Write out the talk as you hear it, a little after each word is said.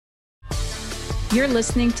You're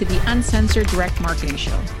listening to the Uncensored Direct Marketing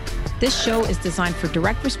Show. This show is designed for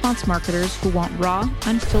direct response marketers who want raw,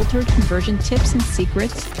 unfiltered conversion tips and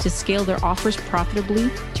secrets to scale their offers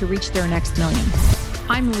profitably to reach their next million.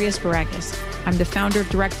 I'm Maria Sparagas. I'm the founder of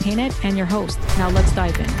DirectPayNet and your host. Now let's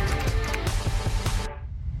dive in.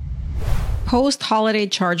 Post-holiday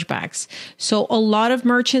chargebacks. So a lot of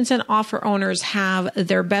merchants and offer owners have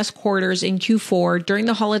their best quarters in Q4 during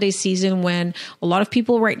the holiday season, when a lot of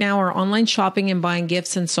people right now are online shopping and buying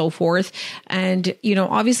gifts and so forth. And,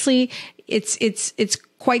 obviously it's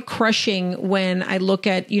quite crushing when I look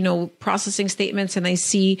at, processing statements and I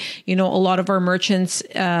see, a lot of our merchants,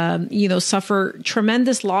 suffer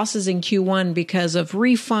tremendous losses in Q1 because of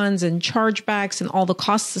refunds and chargebacks and all the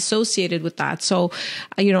costs associated with that. So,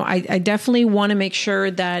 I definitely want to make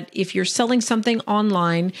sure that if you're selling something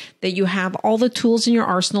online, that you have all the tools in your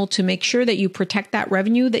arsenal to make sure that you protect that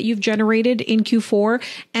revenue that you've generated in Q4,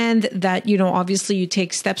 and that, obviously you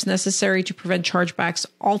take steps necessary to prevent chargebacks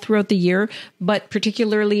all throughout the year, but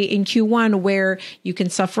particularly in Q1, where you can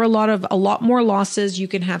suffer a lot more losses. You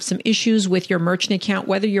can have some issues with your merchant account,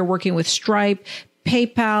 whether you're working with Stripe,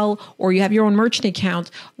 PayPal, or you have your own merchant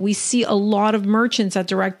account. We see a lot of merchants at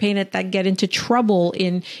DirectPayNet that get into trouble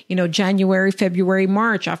in, January, February,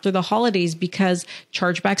 March after the holidays, because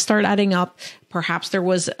chargebacks start adding up. Perhaps there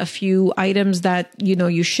was a few items that,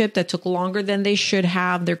 you shipped that took longer than they should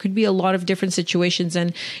have. There could be a lot of different situations.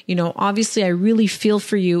 And, obviously I really feel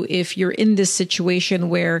for you if you're in this situation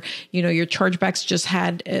where, your chargebacks just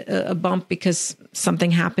had a bump because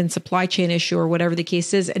something happened, supply chain issue or whatever the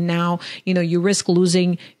case is. And now, you risk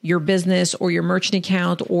losing your business or your merchant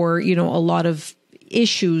account, or, a lot of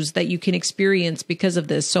issues that you can experience because of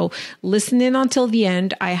this. So listen in until the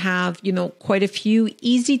end. I have, quite a few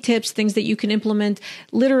easy tips, things that you can implement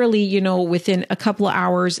literally, within a couple of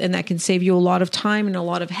hours, and that can save you a lot of time and a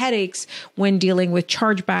lot of headaches when dealing with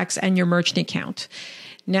chargebacks and your merchant account.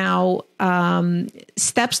 Now,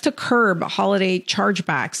 steps to curb holiday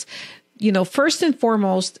chargebacks. First and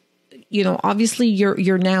foremost, obviously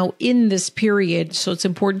you're now in this period, so it's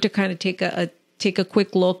important to kind of take a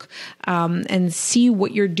quick look and see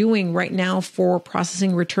what you're doing right now for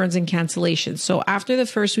processing returns and cancellations. So after the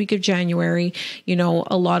first week of January,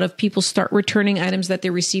 a lot of people start returning items that they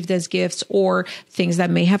received as gifts, or things that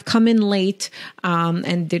may have come in late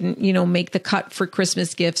and didn't, make the cut for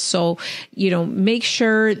Christmas gifts. So, make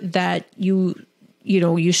sure that you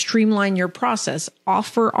streamline your process,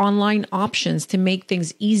 offer online options to make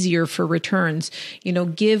things easier for returns,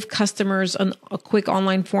 give customers a quick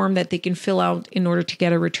online form that they can fill out in order to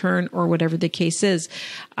get a return, or whatever the case is.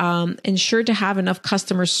 Ensure to have enough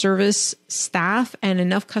customer service staff and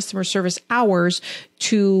enough customer service hours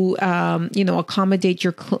to, accommodate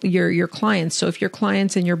your clients. So if your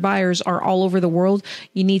clients and your buyers are all over the world,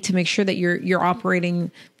 you need to make sure that you're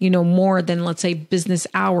operating, more than, let's say, business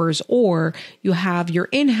hours, or you have your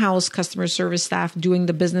in-house customer service staff doing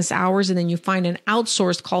the business hours, and then you find an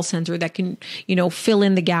outsourced call center that can, fill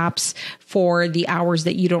in the gaps for the hours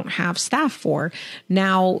that you don't have staff for.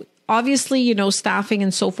 Now, obviously, staffing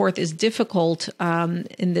and so forth is difficult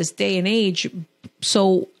in this day and age.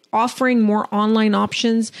 So offering more online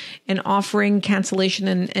options and offering cancellation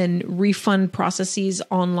and refund processes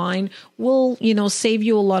online will, save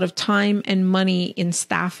you a lot of time and money in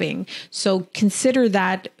staffing. So consider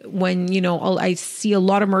that when, I see a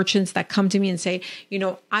lot of merchants that come to me and say,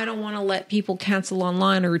 I don't want to let people cancel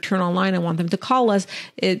online or return online. I want them to call us.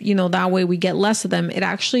 That way we get less of them. It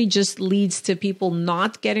actually just leads to people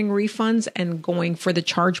not getting refunds and going for the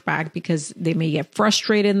chargeback, because they may get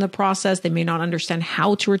frustrated in the process. They may not understand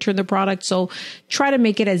how to return the product. So try to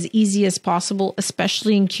make it as easy as possible,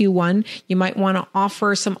 especially in Q1. You might want to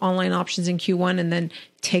offer some online options in Q1 and then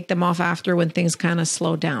take them off after, when things kind of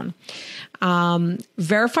slow down.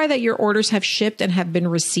 Verify that your orders have shipped and have been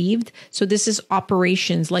received. So this is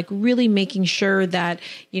operations, like really making sure that,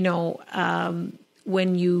 when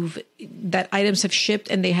that items have shipped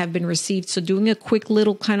and they have been received. So doing a quick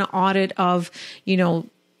little kind of audit of,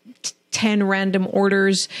 10 random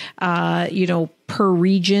orders, per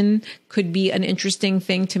region could be an interesting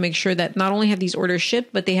thing to make sure that not only have these orders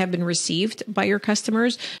shipped, but they have been received by your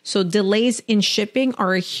customers. So delays in shipping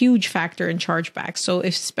are a huge factor in chargebacks. So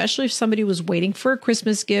especially if somebody was waiting for a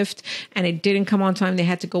Christmas gift and it didn't come on time, they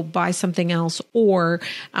had to go buy something else, or,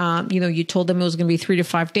 you told them it was going to be 3 to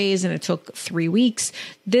 5 days and it took 3 weeks.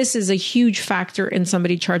 This is a huge factor in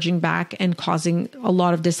somebody charging back and causing a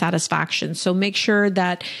lot of dissatisfaction. So make sure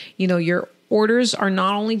that, your orders are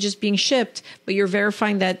not only just being shipped, but you're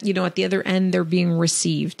verifying that, at the other end, they're being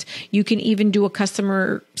received. You can even do a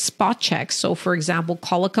customer spot check. So for example,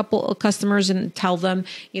 call a couple of customers and tell them,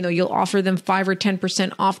 you'll offer them 5 or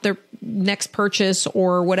 10% off their next purchase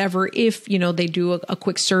or whatever if, they do a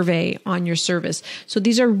quick survey on your service. So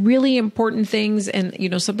these are really important things. And,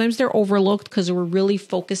 sometimes they're overlooked because we're really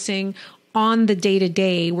focusing on the day to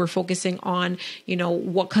day. We're focusing on,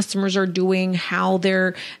 what customers are doing, how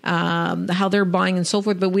they're buying and so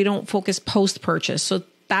forth, but we don't focus post purchase. So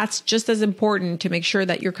that's just as important to make sure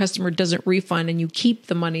that your customer doesn't refund and you keep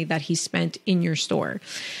the money that he spent in your store.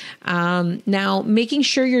 Now, making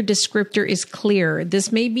sure your descriptor is clear.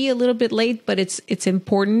 This may be a little bit late, but it's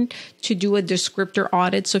important to do a descriptor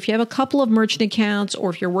audit. So if you have a couple of merchant accounts or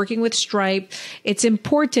if you're working with Stripe, it's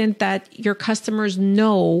important that your customers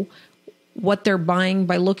know what they're buying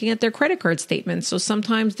by looking at their credit card statements. So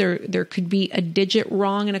sometimes there could be a digit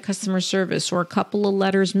wrong in a customer service or a couple of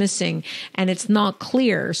letters missing, and it's not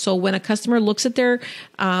clear. So when a customer looks at their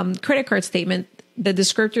credit card statement, the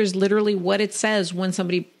descriptor is literally what it says when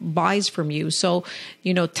somebody buys from you. So,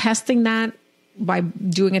 testing that by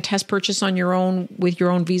doing a test purchase on your own with your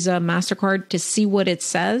own Visa, MasterCard to see what it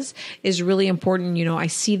says is really important. I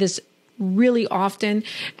see this really often,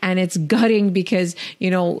 and it's gutting because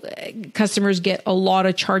customers get a lot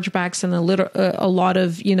of chargebacks and a lot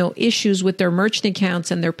of issues with their merchant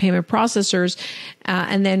accounts and their payment processors,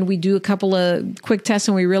 and then we do a couple of quick tests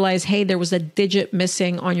and we realize, hey, there was a digit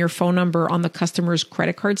missing on your phone number on the customer's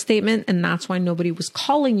credit card statement, and that's why nobody was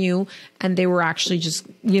calling you, and they were actually just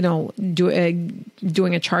doing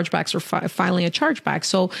a chargeback or filing a chargeback.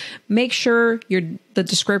 So make sure the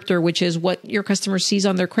descriptor, which is what your customer sees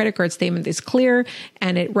on their credit card statement, is clear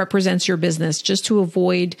and it represents your business, just to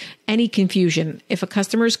avoid any confusion. If a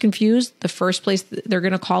customer is confused, the first place they're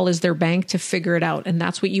going to call is their bank to figure it out. And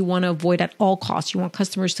that's what you want to avoid at all costs. You want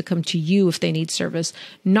customers to come to you if they need service,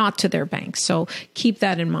 not to their bank. So keep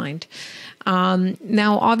that in mind.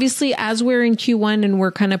 Now, obviously, as we're in Q1 and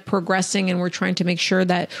we're kind of progressing and we're trying to make sure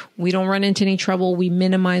that we don't run into any trouble, we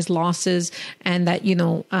minimize losses, and that,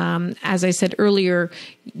 as I said earlier,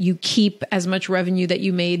 you keep as much revenue that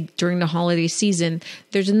you made during the holiday season.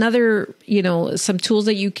 There's another, some tools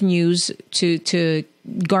that you can use to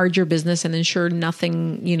guard your business and ensure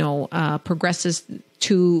nothing, progresses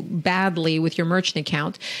too badly with your merchant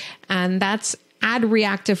account. And that's add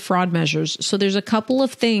reactive fraud measures. So there's a couple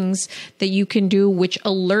of things that you can do which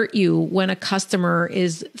alert you when a customer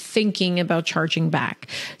is thinking about charging back.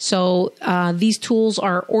 So these tools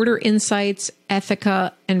are Order Insights,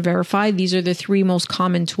 Ethoca, and Verify. These are the 3 most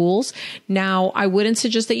common tools. Now, I wouldn't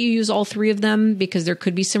suggest that you use all 3 of them because there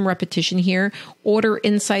could be some repetition here. Order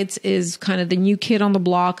Insights is kind of the new kid on the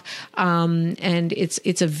block, and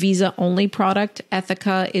it's a Visa-only product.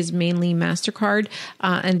 Ethoca is mainly MasterCard,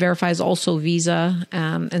 and Verify is also Visa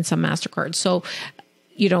and some MasterCard. So,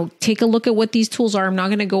 take a look at what these tools are. I'm not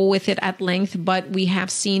going to go with it at length, but we have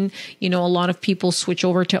seen, a lot of people switch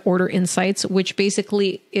over to Order Insights, which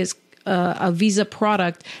basically is a Visa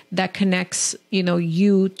product that connects,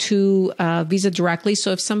 you to Visa directly.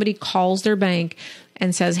 So if somebody calls their bank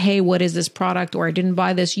and says, hey, what is this product? Or I didn't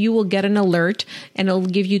buy this, you will get an alert and it'll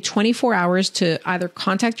give you 24 hours to either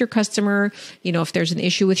contact your customer, if there's an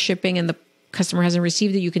issue with shipping and the customer hasn't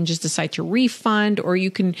received it, you can just decide to refund, or you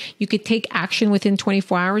could take action within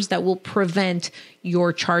 24 hours that will prevent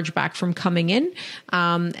your chargeback from coming in.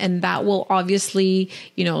 And that will obviously,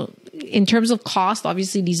 in terms of cost,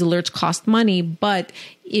 obviously these alerts cost money, but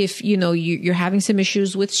if you're having some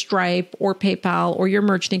issues with Stripe or PayPal or your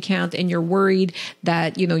merchant account and you're worried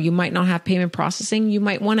that you might not have payment processing, you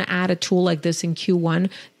might want to add a tool like this in Q1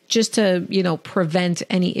 just to prevent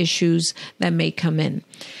any issues that may come in.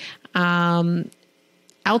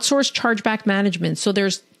 Outsource chargeback management. So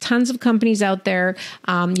there's tons of companies out there.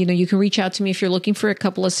 You can reach out to me if you're looking for a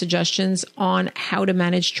couple of suggestions on how to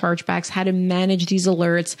manage chargebacks, how to manage these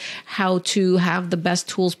alerts, how to have the best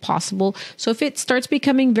tools possible. So if it starts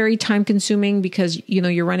becoming very time consuming because,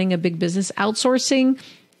 you're running a big business, outsourcing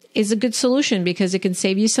is a good solution because it can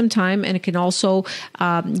save you some time, and it can also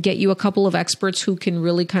get you a couple of experts who can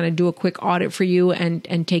really kind of do a quick audit for you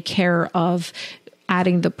and take care of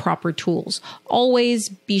adding the proper tools. Always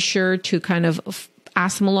be sure to kind of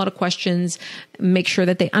ask them a lot of questions, make sure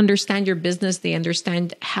that they understand your business, they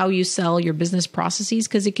understand how you sell, your business processes,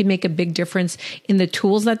 because it can make a big difference in the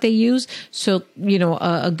tools that they use. So,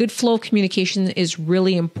 a good flow of communication is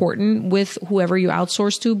really important with whoever you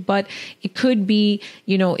outsource to, but it could be,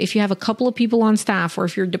 if you have a couple of people on staff, or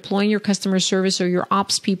if you're deploying your customer service or your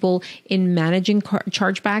ops people in managing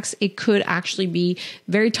chargebacks, it could actually be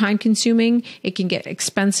very time consuming. It can get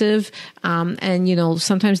expensive. And,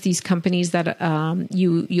 sometimes these companies that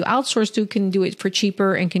you outsource to can do it for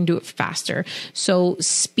cheaper and can do it faster. So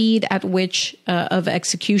speed at which of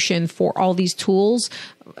execution for all these tools,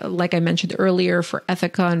 like I mentioned earlier, for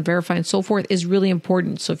Ethoca and Verify and so forth, is really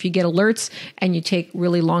important. So if you get alerts and you take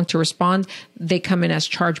really long to respond, they come in as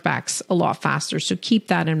chargebacks a lot faster. So keep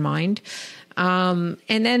that in mind. And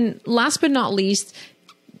then last but not least,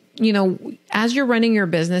 as you're running your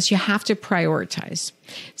business, you have to prioritize.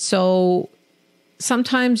 So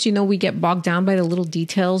sometimes, we get bogged down by the little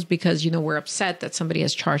details because, we're upset that somebody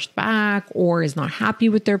has charged back or is not happy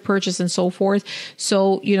with their purchase and so forth.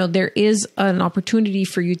 So, there is an opportunity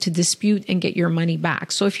for you to dispute and get your money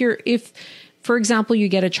back. So if, for example, you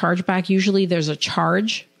get a chargeback, usually there's a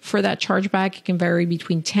charge for that chargeback. It can vary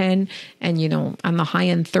between 10 and, on the high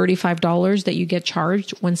end, $35 that you get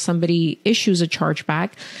charged when somebody issues a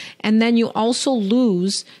chargeback. And then you also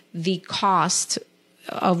lose the cost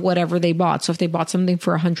of whatever they bought. So if they bought something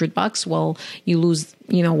for $100, well, you lose,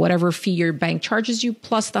 whatever fee your bank charges you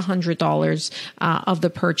plus the $100 of the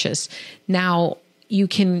purchase. Now, you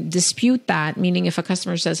can dispute that, meaning if a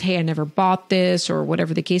customer says, hey, I never bought this, or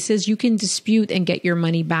whatever the case is, you can dispute and get your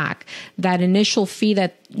money back. That initial fee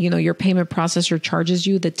that, your payment processor charges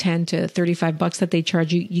you, the 10 to $35 that they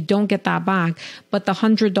charge you, you don't get that back. But the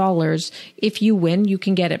 $100, if you win, you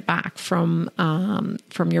can get it back from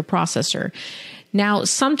your processor. Now,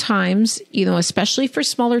 sometimes, especially for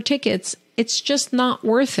smaller tickets, it's just not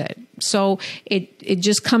worth it. So it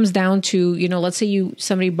just comes down to, let's say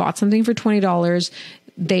somebody bought something for $20.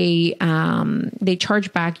 They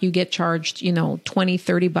charge back, you get charged,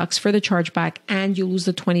 $20-$30 for the chargeback, and you lose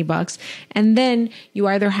the $20. And then you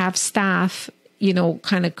either have staff,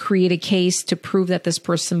 kind of create a case to prove that this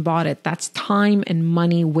person bought it. That's time and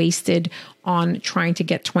money wasted on trying to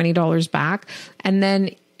get $20 back. And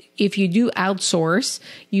then if you do outsource,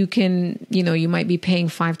 you can, you might be paying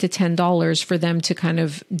 $5 to $10 for them to kind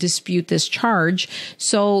of dispute this charge.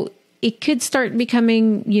 So it could start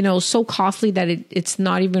becoming, so costly that it's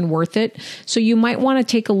not even worth it. So you might want to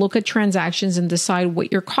take a look at transactions and decide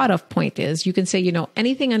what your cutoff point is. You can say,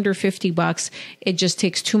 anything under $50, it just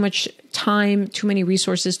takes too much time, too many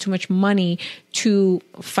resources, too much money to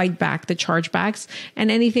fight back the chargebacks. And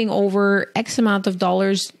anything over X amount of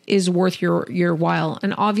dollars is worth your while.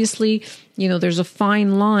 And obviously, there's a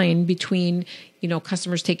fine line between,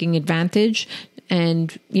 customers taking advantage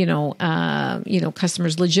and,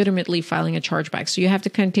 customers legitimately filing a chargeback. So you have to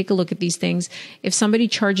kind of take a look at these things. If somebody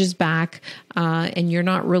charges back and you're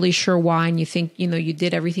not really sure why, and you think, you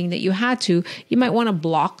did everything that you had to, you might want to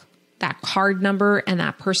block that card number and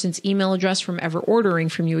that person's email address from ever ordering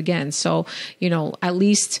from you again. So, at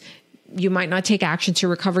least you might not take action to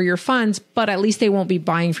recover your funds, but at least they won't be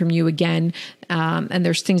buying from you again. And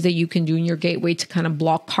there's things that you can do in your gateway to kind of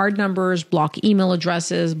block card numbers, block email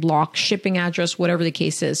addresses, block shipping address, whatever the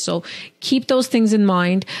case is. So keep those things in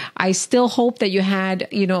mind. I still hope that you had,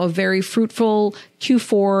 a very fruitful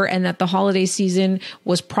Q4 and that the holiday season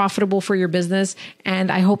was profitable for your business.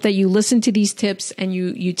 And I hope that you listen to these tips and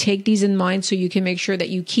you take these in mind so you can make sure that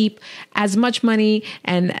you keep as much money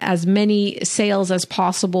and as many sales as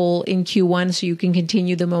possible in Q1 so you can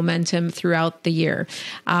continue the momentum throughout the year.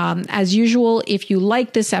 As usual, if you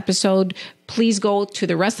like this episode, please go to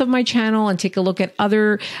the rest of my channel and take a look at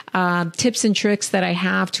other tips and tricks that I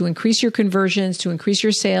have to increase your conversions, to increase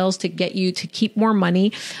your sales, to get you to keep more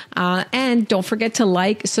money. And don't forget to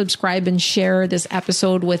like, subscribe, and share this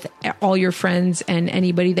episode with all your friends and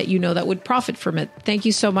anybody that you know that would profit from it. Thank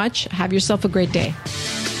you so much. Have yourself a great day.